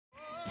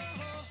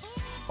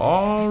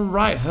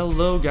Alright,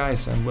 hello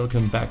guys and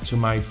welcome back to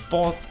my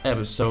 4th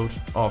episode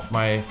of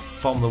my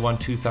Formula 1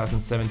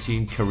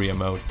 2017 career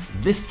mode.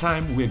 This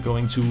time we're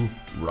going to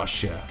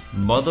Russia.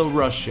 Mother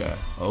Russia,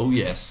 oh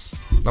yes.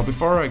 Now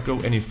before I go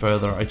any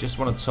further, I just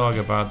want to talk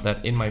about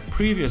that in my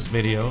previous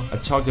video I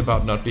talked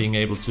about not being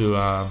able to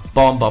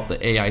bomb up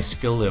the AI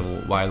skill level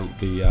while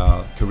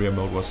the career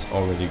mode was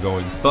already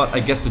going. But I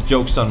guess the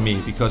joke's on me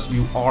because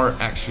you are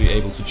actually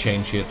able to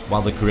change it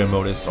while the career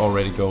mode is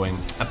already going.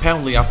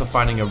 Apparently after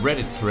finding a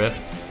Reddit thread,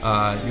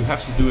 you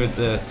have to do it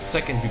the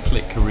second you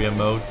click career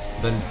mode,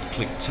 then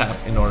click tab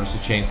in order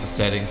to change the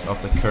settings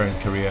of the current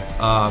career.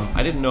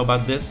 I didn't know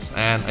about this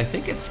and I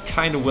think it's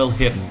kind of well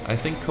hidden. I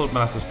think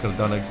Codemasters could have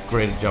done a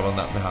greater job on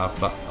that behalf,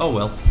 but oh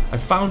well. I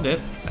found it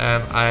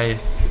and I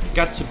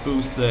got to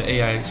boost the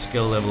AI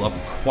skill level up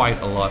quite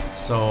a lot.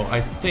 So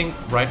I think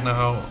right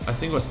now, I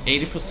think it was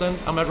 80%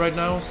 I'm at right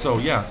now. So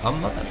yeah,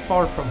 I'm not that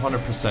far from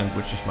 100%,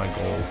 which is my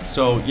goal.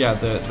 So yeah,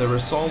 the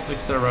results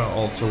etc. are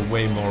also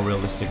way more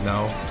realistic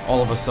now.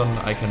 All of a sudden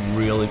I can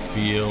really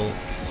feel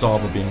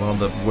Sauber being one of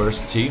the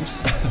worst teams.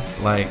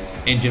 Like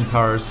engine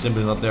power is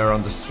simply not there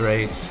on the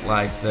straights.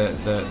 Like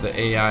the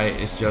AI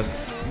is just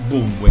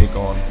boom, way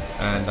gone.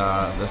 And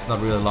there's not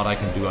really a lot I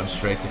can do on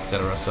straights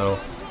etc. So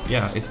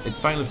yeah, it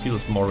finally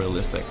feels more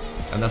realistic,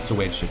 and that's the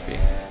way it should be.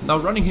 Now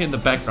running here in the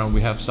background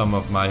we have some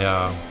of my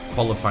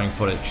qualifying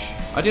footage.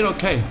 I did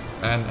okay,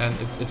 and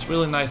it's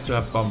really nice to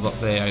have bumped up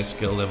the AI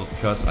skill level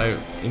because I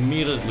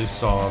immediately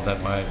saw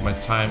that my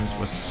times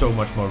were so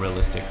much more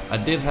realistic. I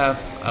did have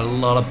a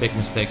lot of big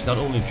mistakes, not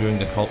only during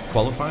the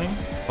qualifying,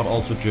 but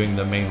also during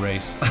the main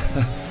race.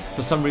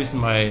 For some reason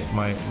my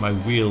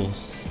wheel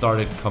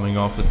started coming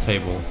off the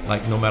table,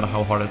 like no matter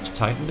how hard I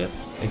tightened it,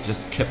 it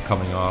just kept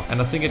coming off.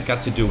 And I think it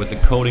got to do with the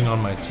coating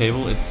on my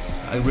table.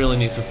 I really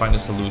need to find a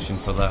solution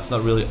for that. It's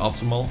not really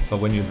optimal for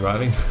when you're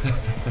driving.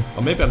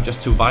 Or maybe I'm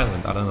just too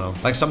violent, I don't know.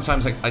 Like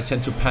sometimes I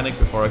tend to panic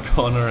before a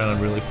corner and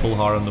I really pull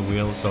hard on the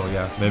wheel. So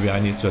yeah, maybe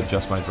I need to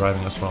adjust my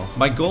driving as well.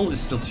 My goal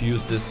is still to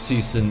use this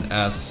season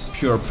as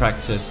pure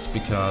practice,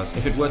 because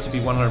if it were to be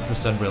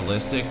 100%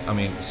 realistic, I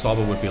mean,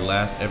 Sauber would be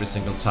last every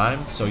single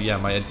time. So yeah,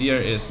 my idea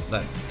is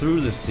that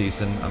through this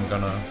season, I'm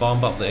gonna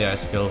bomb up the AI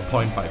skill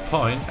point by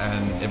point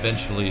and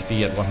eventually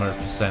be at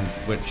 100%,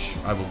 which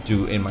I will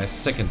do in my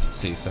second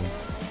season.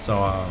 So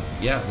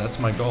yeah, that's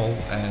my goal,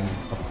 and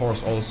of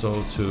course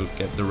also to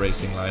get the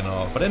racing line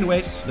off. But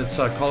anyways, let's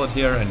call it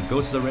here and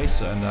go to the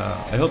race, and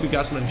I hope you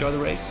guys will enjoy the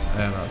race,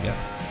 and yeah,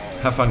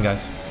 have fun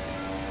guys.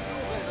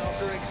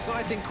 After an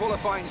exciting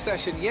qualifying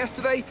session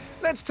yesterday,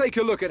 let's take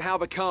a look at how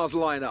the cars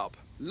line up.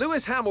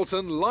 Lewis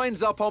Hamilton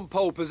lines up on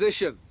pole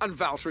position, and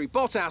Valtteri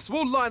Bottas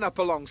will line up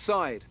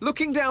alongside.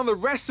 Looking down the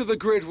rest of the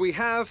grid, we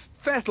have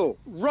Vettel,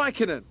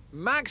 Raikkonen,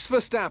 Max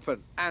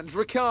Verstappen, and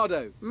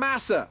Ricciardo,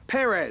 Massa,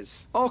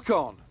 Perez,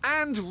 Ocon,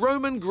 and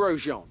Roman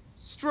Grosjean,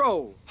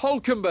 Stroll,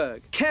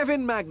 Hülkenberg,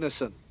 Kevin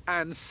Magnussen,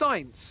 and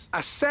Sainz,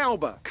 a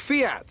Sauber,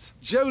 Kvyat,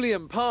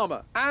 Jolyon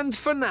Palmer, and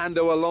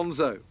Fernando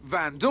Alonso.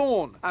 Van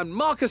Dorn and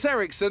Marcus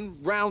Ericsson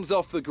rounds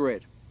off the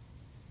grid.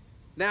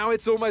 Now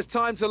it's almost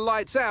time to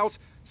lights out,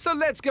 so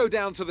let's go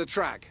down to the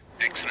track.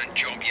 Excellent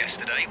job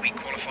yesterday. We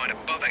qualified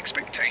above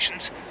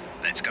expectations.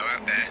 Let's go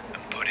out there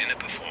and put in a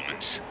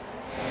performance.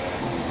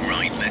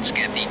 Right, let's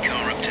get the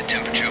car up to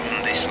temperature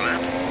on this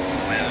lap.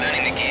 We're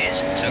learning the gears,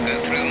 so go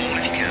through them all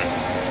if you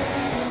can.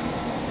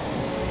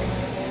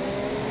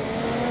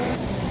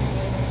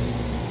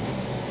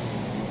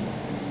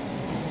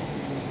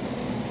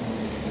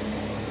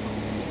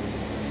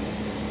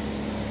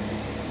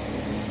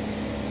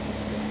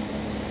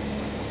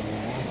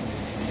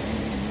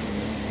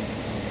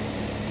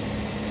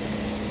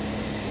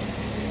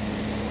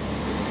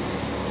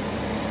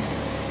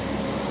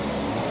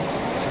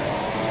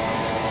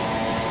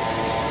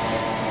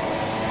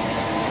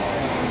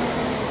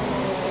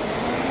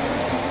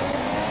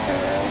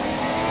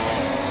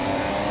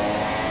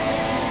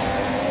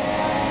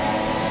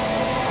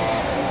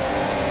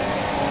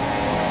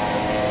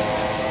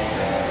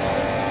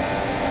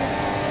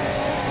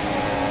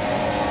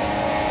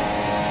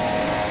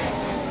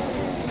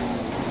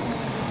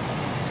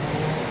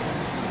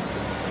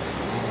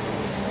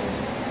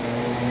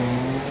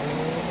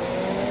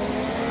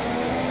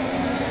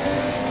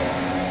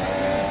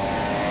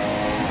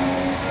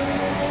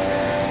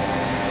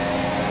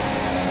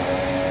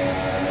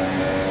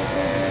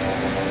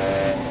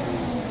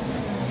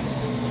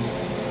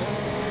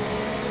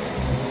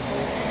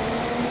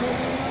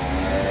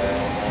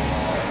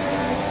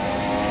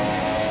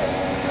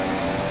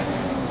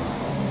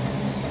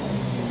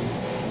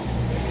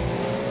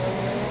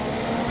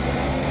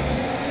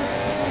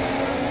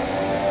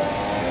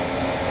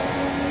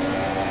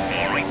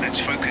 Let's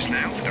focus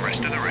now for the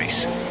rest of the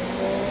race.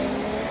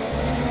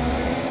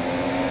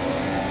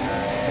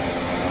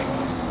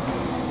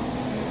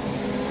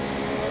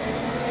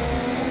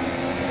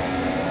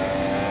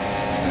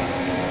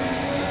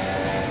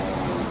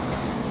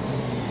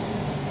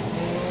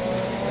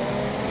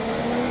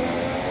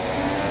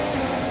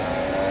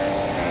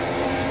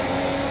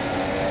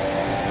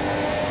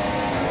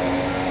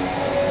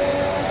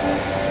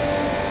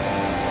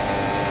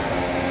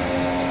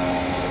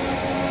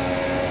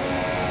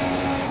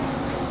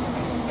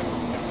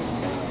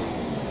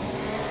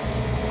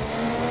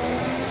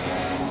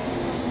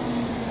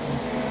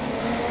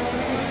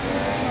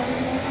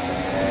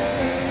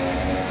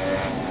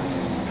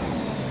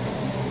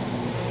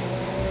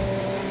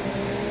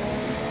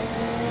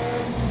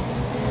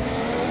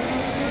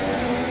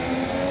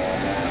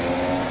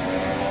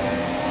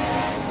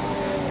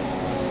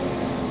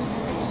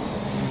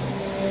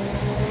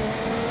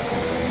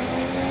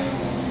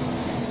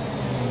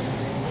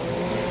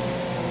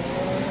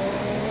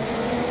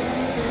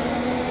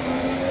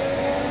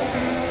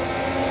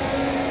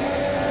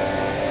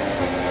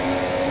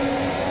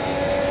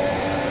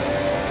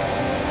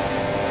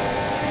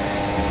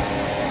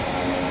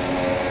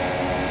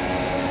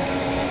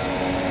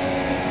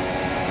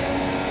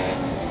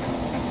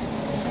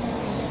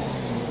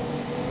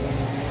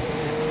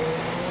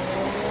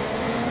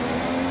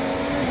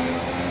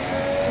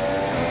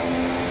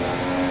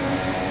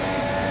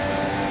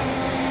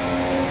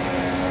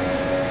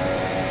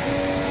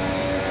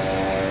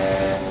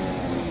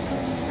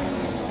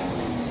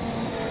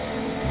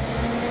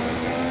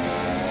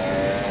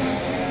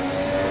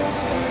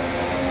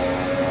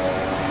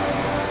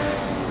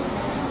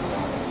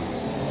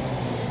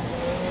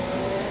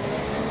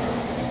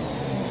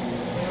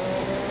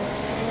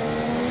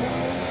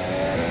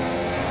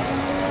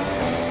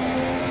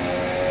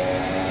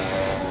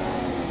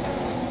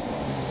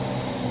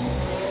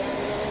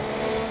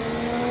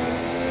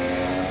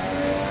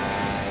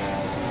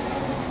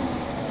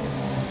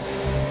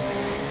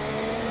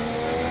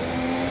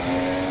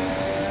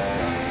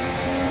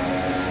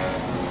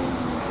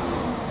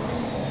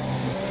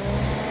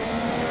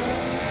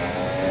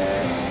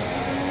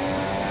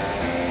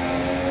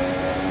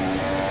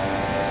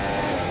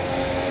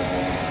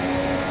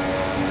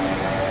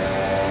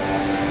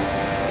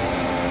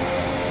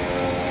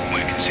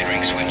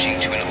 think switching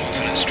to an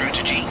alternate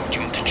strategy? Do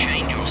you want to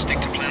change or stick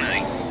to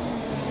plan A?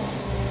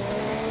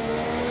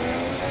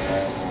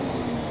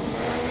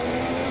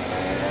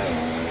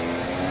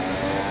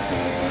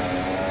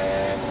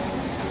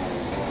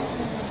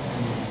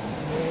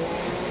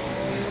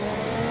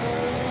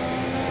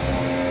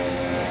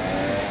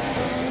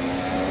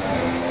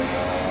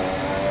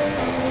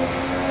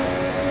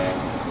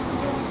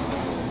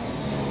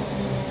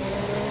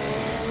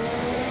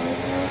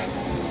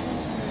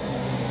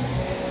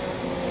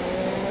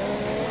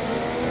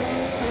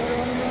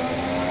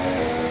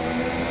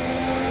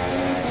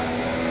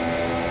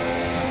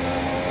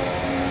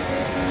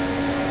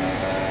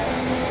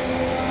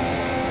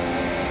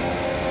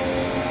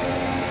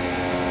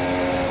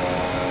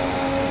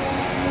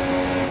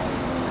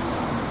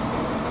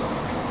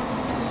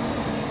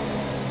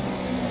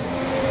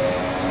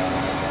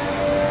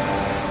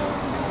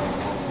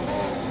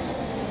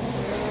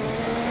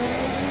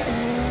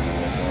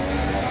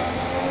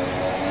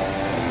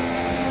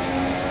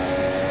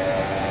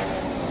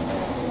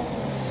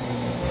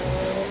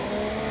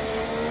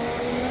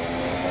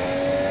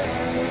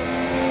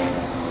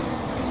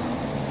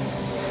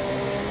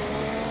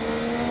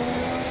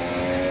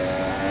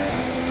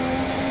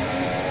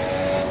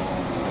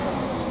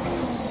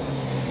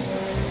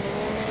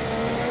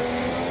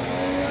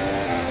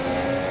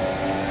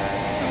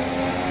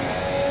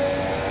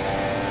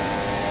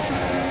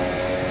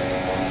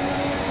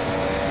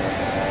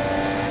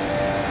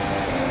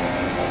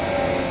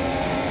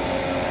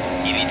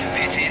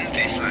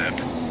 This lap.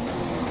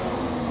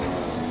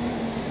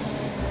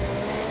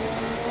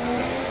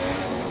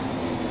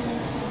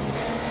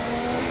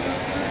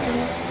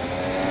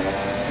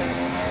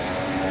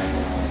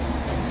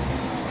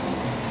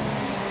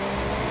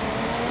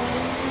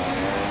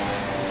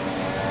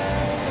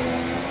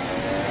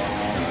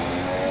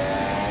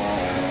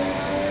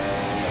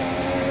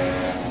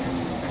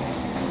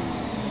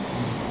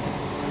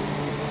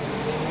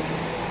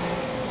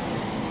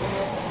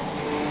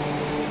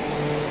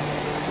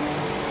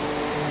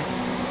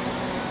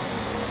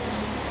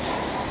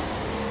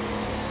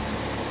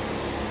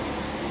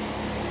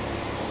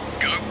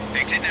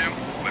 Exit now.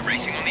 We're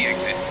racing on the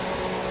exit.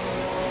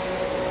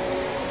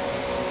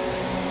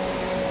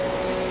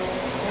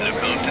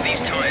 Look after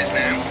these tyres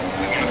now.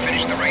 We want to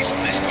finish the race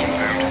on this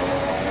compound.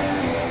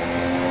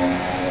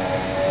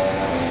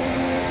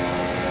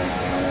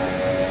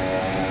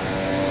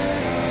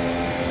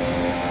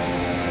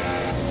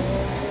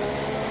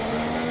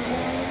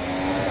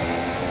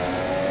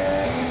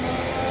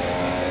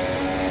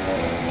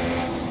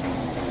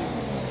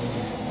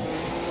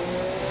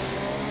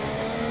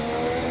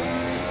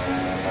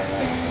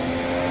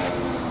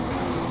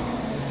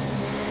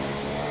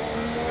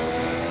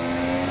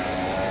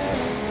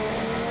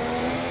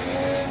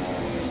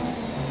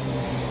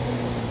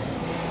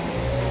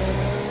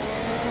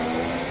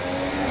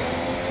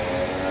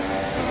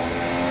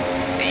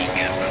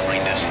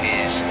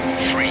 Is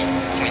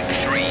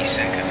 3.3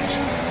 seconds.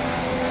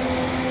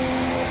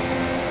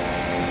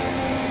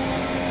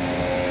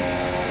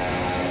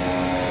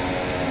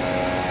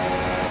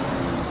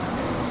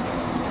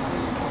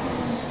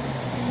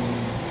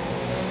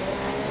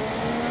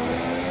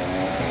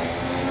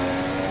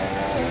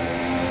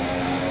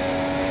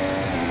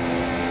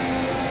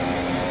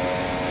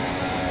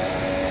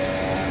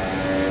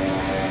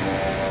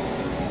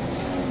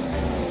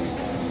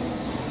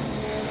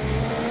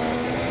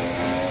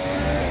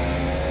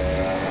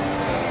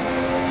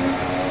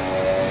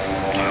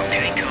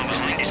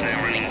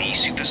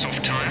 Super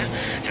soft tyre.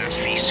 That's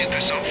the super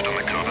soft on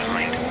the car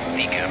behind.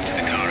 The gap to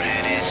the car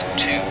ahead is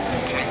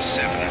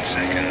 2.7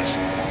 seconds.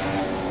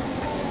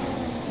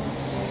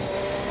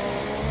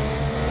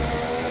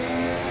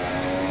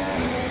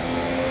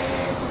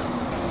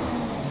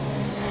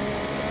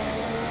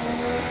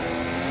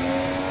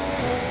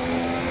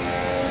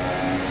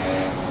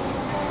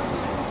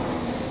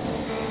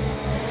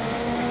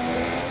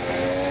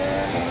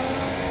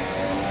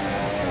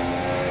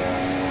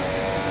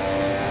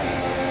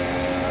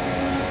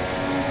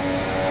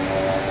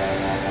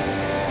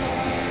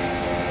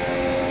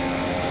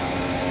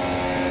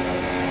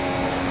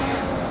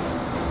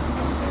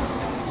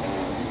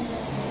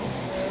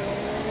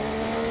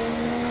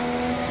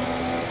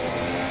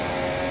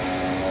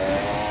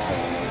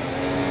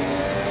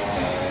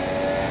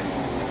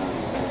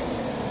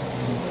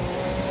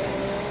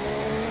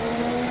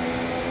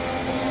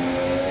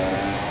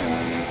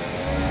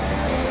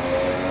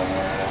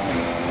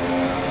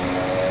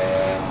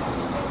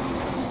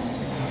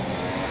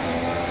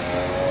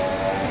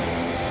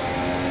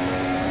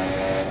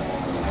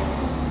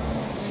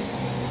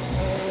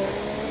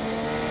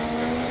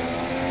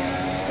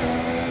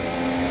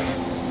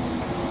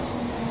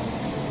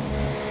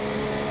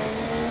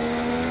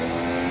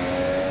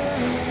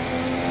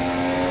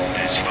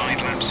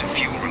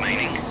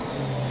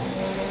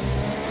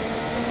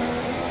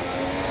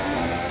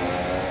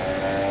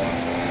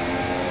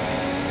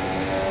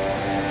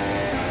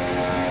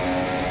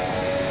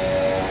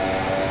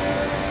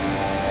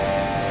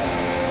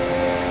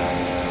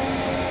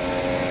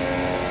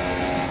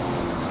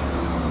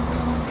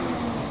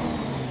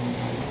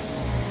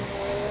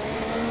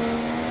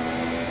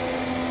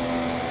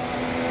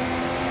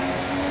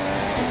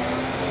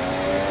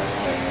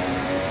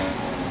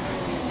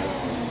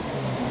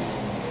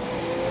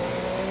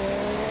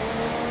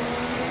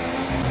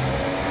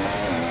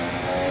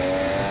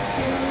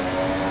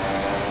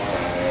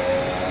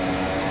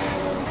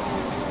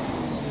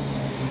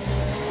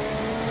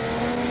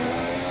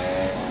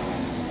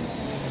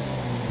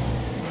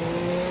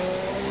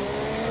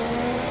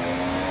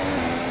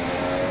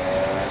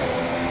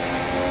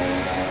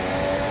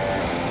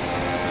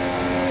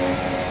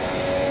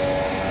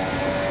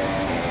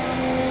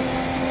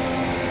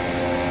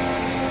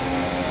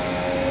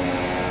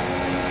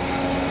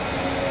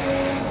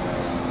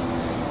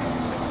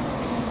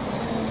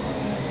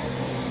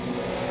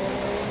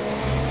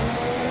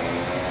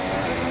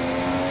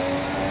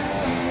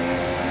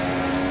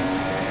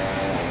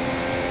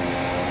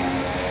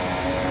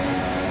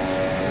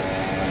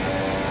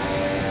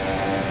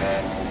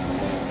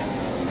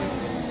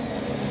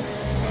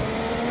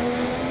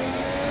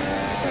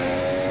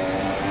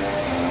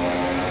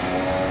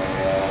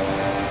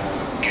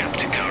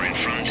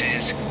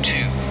 is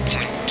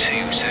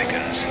 2.2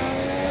 seconds.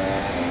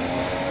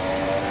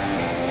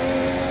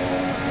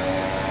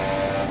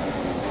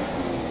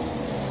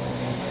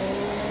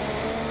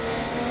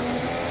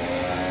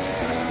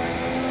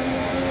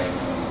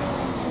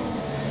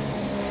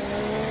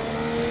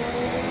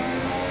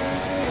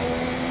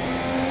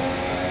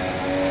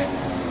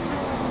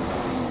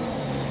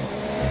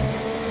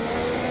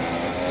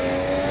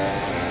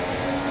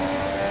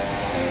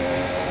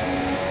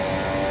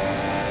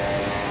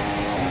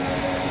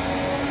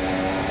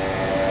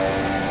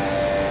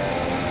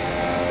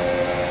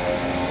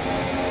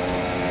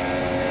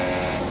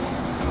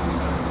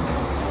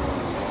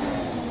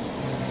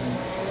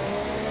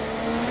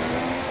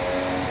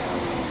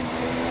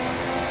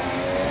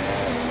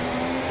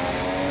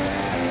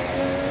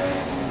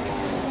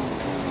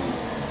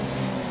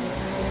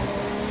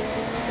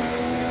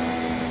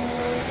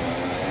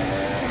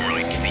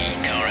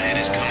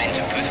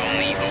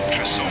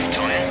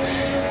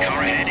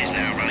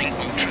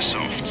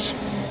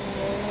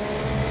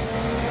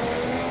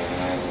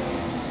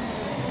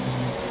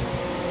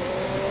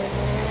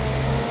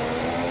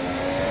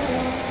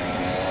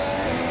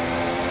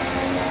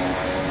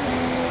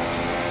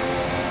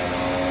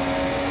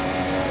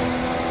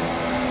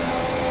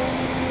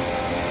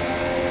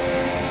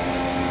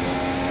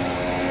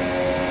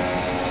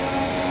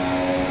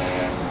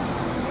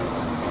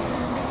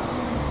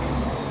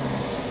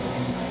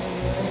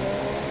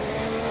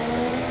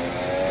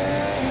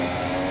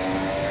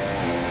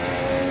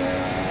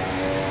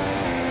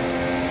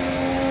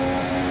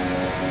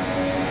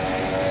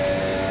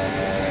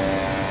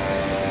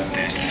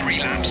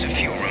 Of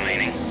fuel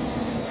remaining.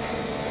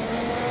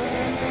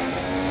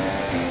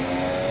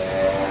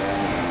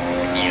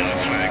 Yellow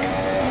flag.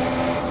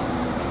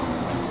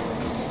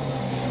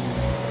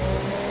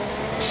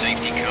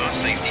 Safety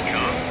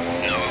car.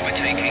 No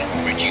overtaking.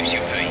 Reduce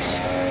your pace.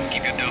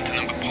 Keep your delta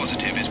number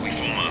positive as we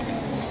form up.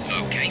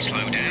 Okay,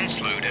 slow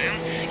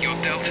down. Your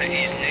delta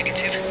is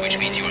negative, which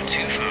means you are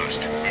too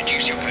fast.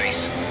 Reduce your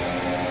pace.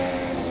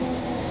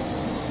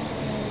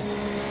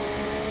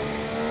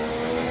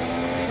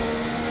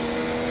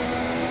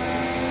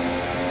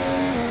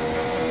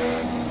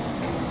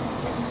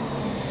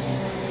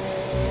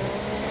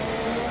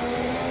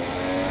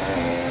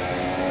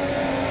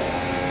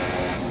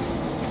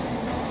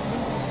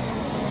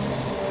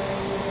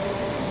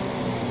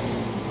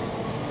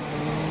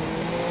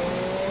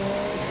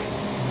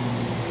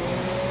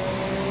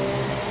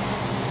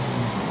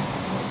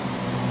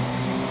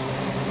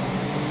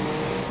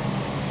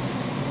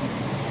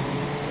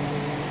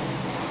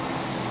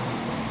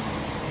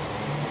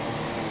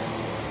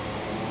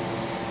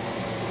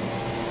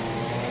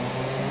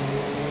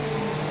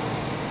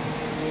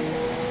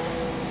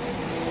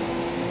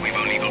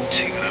 got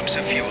 2 laps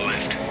of fuel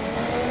left.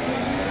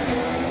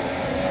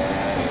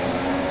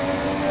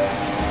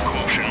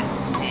 Caution,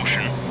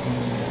 caution.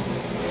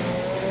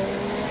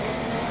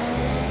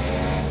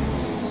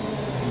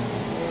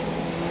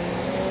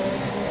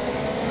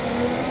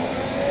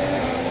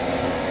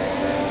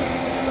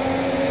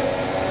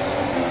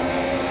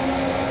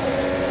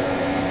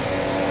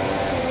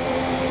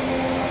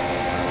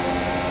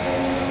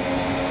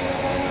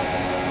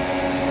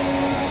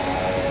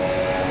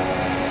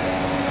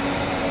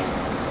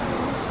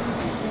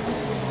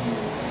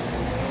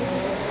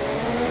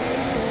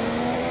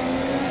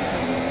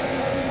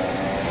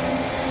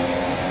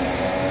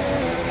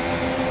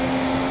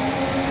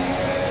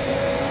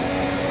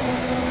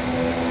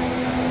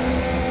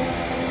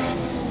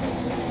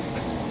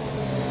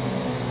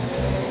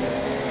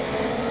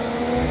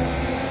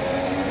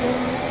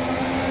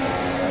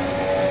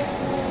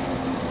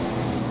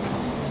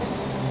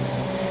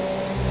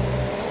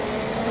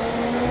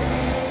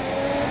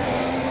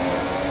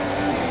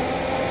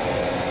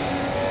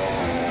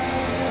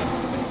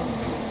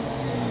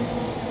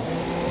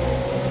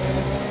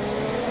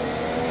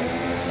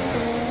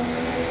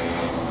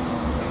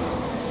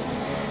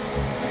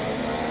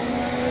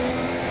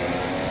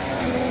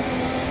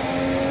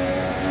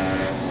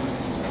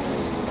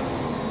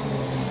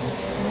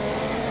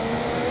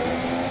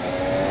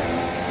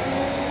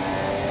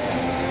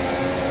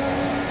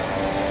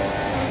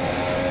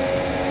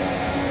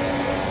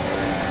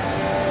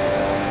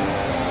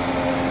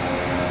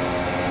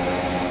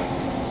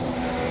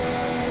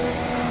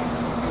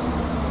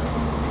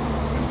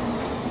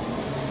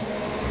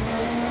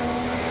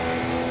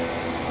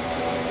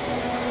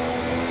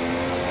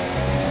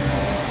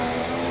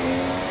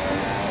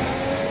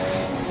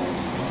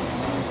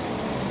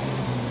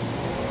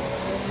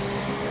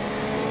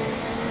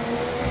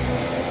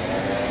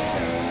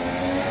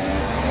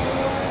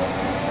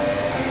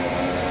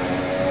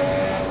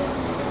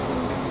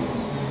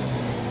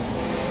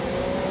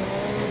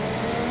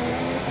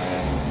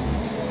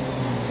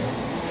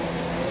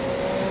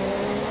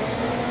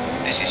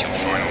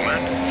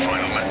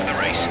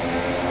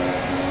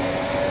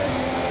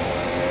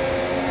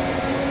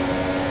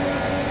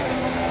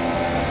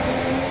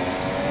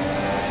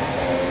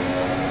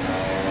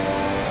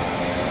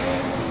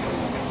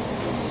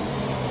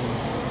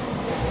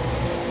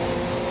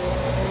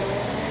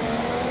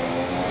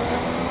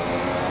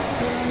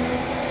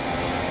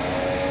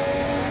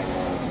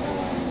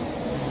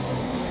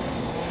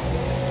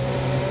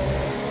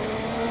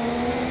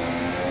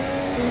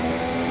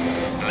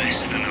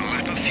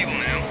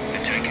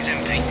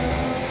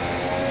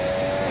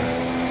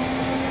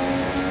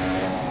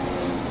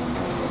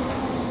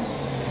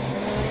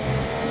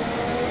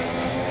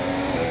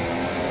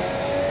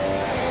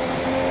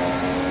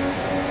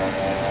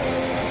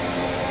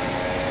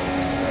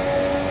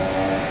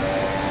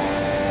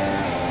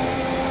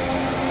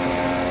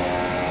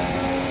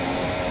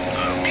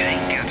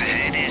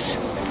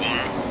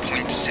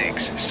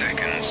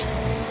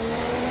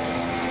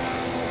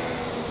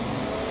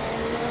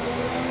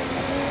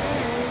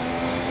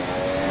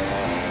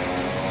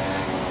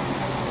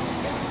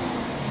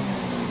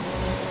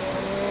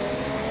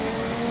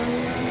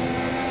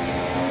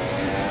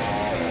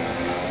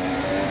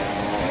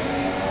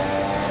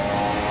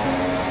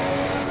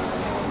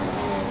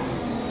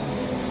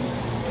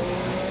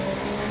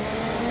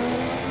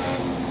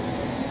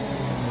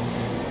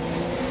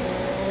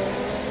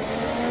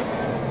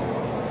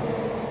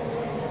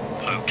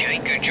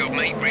 Good job,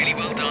 mate. Really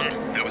well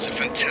done. That was a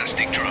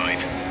fantastic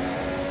drive.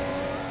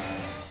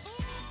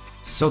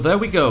 So there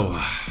we go.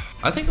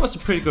 I think it was a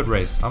pretty good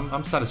race.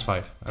 I'm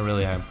satisfied. I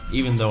really am.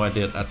 Even though I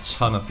did a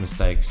ton of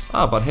mistakes.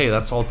 Ah, but hey,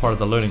 that's all part of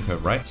the learning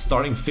curve, right?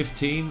 Starting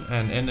 15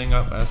 and ending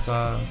up as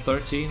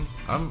 13.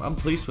 I'm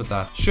pleased with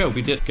that. Sure,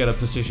 we did get a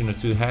position or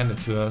two handed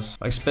to us,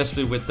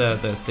 especially with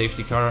the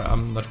safety car.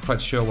 I'm not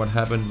quite sure what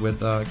happened with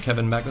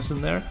Kevin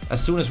Magnussen there.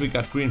 As soon as we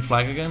got green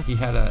flag again, he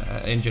had an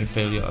engine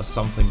failure or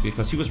something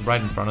because he was right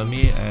in front of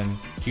me and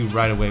he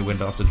right away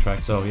went off the track.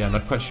 So yeah,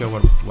 not quite sure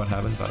what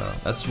happened, but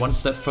that's one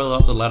step further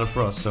up the ladder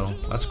for us. So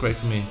that's great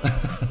for me.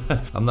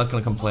 I'm not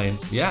gonna complain.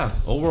 Yeah,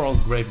 overall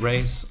great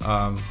race.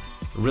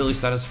 Really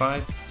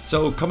satisfied.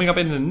 So coming up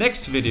in the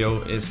next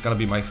video is gonna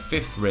be my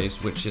 5th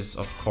race, which is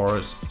of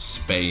course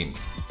Spain.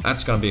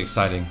 That's gonna be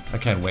exciting. I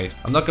can't wait.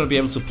 I'm not gonna be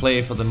able to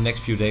play for the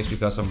next few days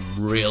because I'm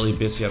really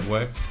busy at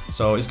work.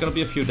 So it's gonna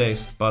be a few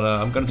days, but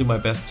I'm gonna do my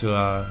best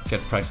to get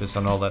practice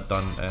and all that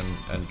done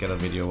and get a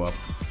video up.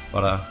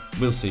 But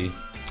we'll see.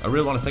 I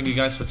really want to thank you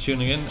guys for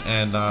tuning in,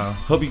 and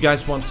hope you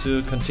guys want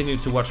to continue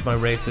to watch my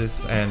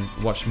races and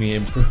watch me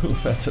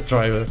improve as a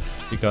driver,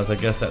 because I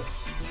guess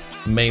that's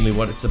mainly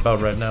what it's about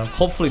right now.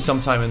 Hopefully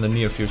sometime in the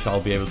near future I'll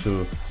be able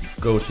to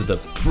go to the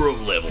pro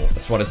level.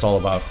 That's what it's all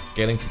about,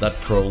 getting to that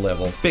pro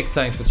level. Big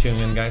thanks for tuning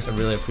in, guys. I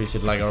really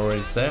appreciate it, like I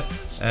already said.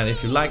 And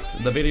if you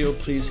liked the video,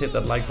 please hit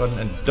that like button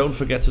and don't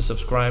forget to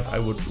subscribe. I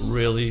would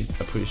really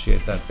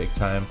appreciate that big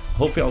time.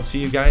 Hopefully I'll see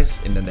you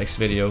guys in the next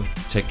video.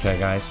 Take care,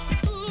 guys.